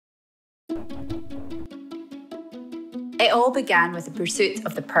It all began with the pursuit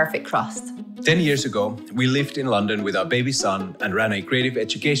of the perfect crust. 10 years ago, we lived in London with our baby son and ran a creative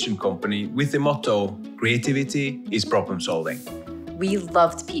education company with the motto, creativity is problem solving. We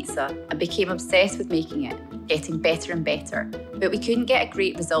loved pizza and became obsessed with making it, getting better and better. But we couldn't get a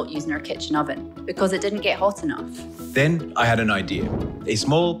great result using our kitchen oven because it didn't get hot enough. Then I had an idea. A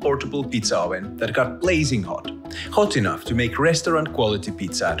small portable pizza oven that got blazing hot. Hot enough to make restaurant quality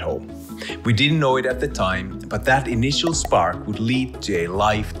pizza at home. We didn't know it at the time, but that initial spark would lead to a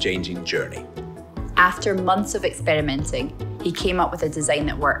life-changing journey. After months of experimenting, he came up with a design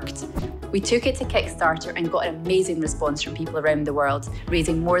that worked. We took it to Kickstarter and got an amazing response from people around the world,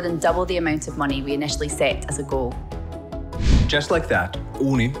 raising more than double the amount of money we initially set as a goal. Just like that,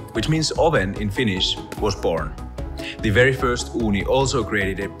 Uuni, which means oven in Finnish, was born. The very first Uuni also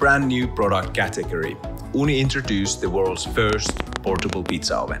created a brand new product category. Uuni introduced the world's first portable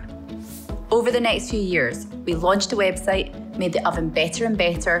pizza oven. Over the next few years, we launched a website, made the oven better and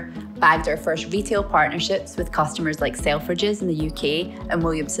better, bagged our first retail partnerships with customers like Selfridges in the UK and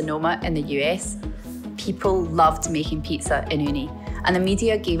Williams-Sonoma in the US. People loved making pizza in Uuni, and the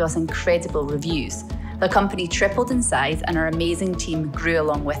media gave us incredible reviews. The company tripled in size and our amazing team grew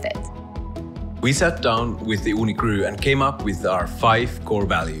along with it. We sat down with the Uuni crew and came up with our 5 core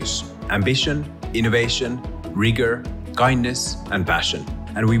values: ambition, innovation, rigor, kindness, and passion.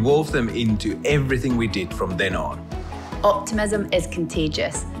 And we wove them into everything we did from then on. Optimism is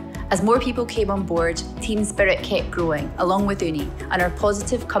contagious. As more people came on board, team spirit kept growing, along with Uuni, and our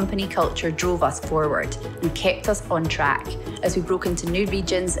positive company culture drove us forward and kept us on track as we broke into new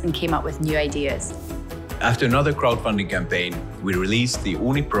regions and came up with new ideas. After another crowdfunding campaign, we released the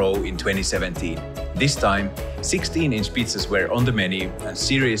Uuni Pro in 2017. This time, 16-inch pizzas were on the menu and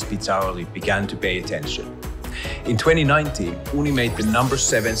serious pizzaoli began to pay attention. In 2019, Uuni made the number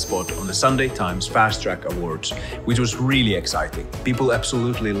 7 spot on the Sunday Times Fast Track Awards, which was really exciting. People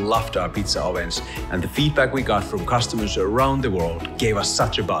absolutely loved our pizza ovens, and the feedback we got from customers around the world gave us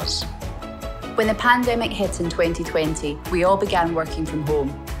such a buzz. When the pandemic hit in 2020, we all began working from home.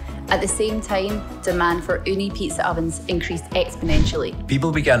 At the same time, demand for Uuni pizza ovens increased exponentially.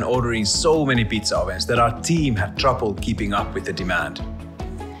 People began ordering so many pizza ovens that our team had trouble keeping up with the demand.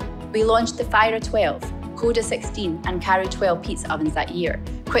 We launched the Fira 12, Coda 16 and Caru 12 pizza ovens that year,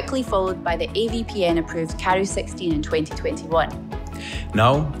 quickly followed by the AVPN-approved Caru 16 in 2021.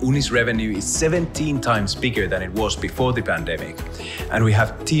 Now, Uuni's revenue is 17 times bigger than it was before the pandemic, and we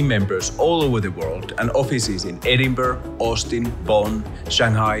have team members all over the world and offices in Edinburgh, Austin, Bonn,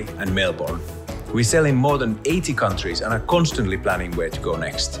 Shanghai, and Melbourne. We sell in more than 80 countries and are constantly planning where to go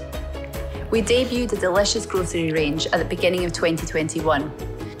next. We debuted a delicious grocery range at the beginning of 2021.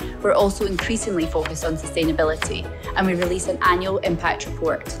 We're also increasingly focused on sustainability, and we release an annual impact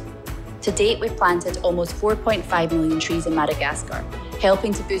report. To date, we've planted almost 4.5 million trees in Madagascar,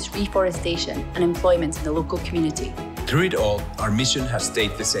 helping to boost reforestation and employment in the local community. Through it all, our mission has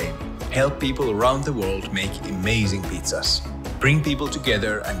stayed the same: help people around the world make amazing pizzas, bring people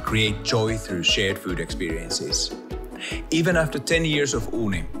together and create joy through shared food experiences. Even after 10 years of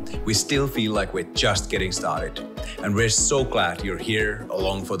Uuni, we still feel like we're just getting started. And we're so glad you're here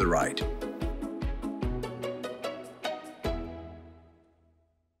along for the ride.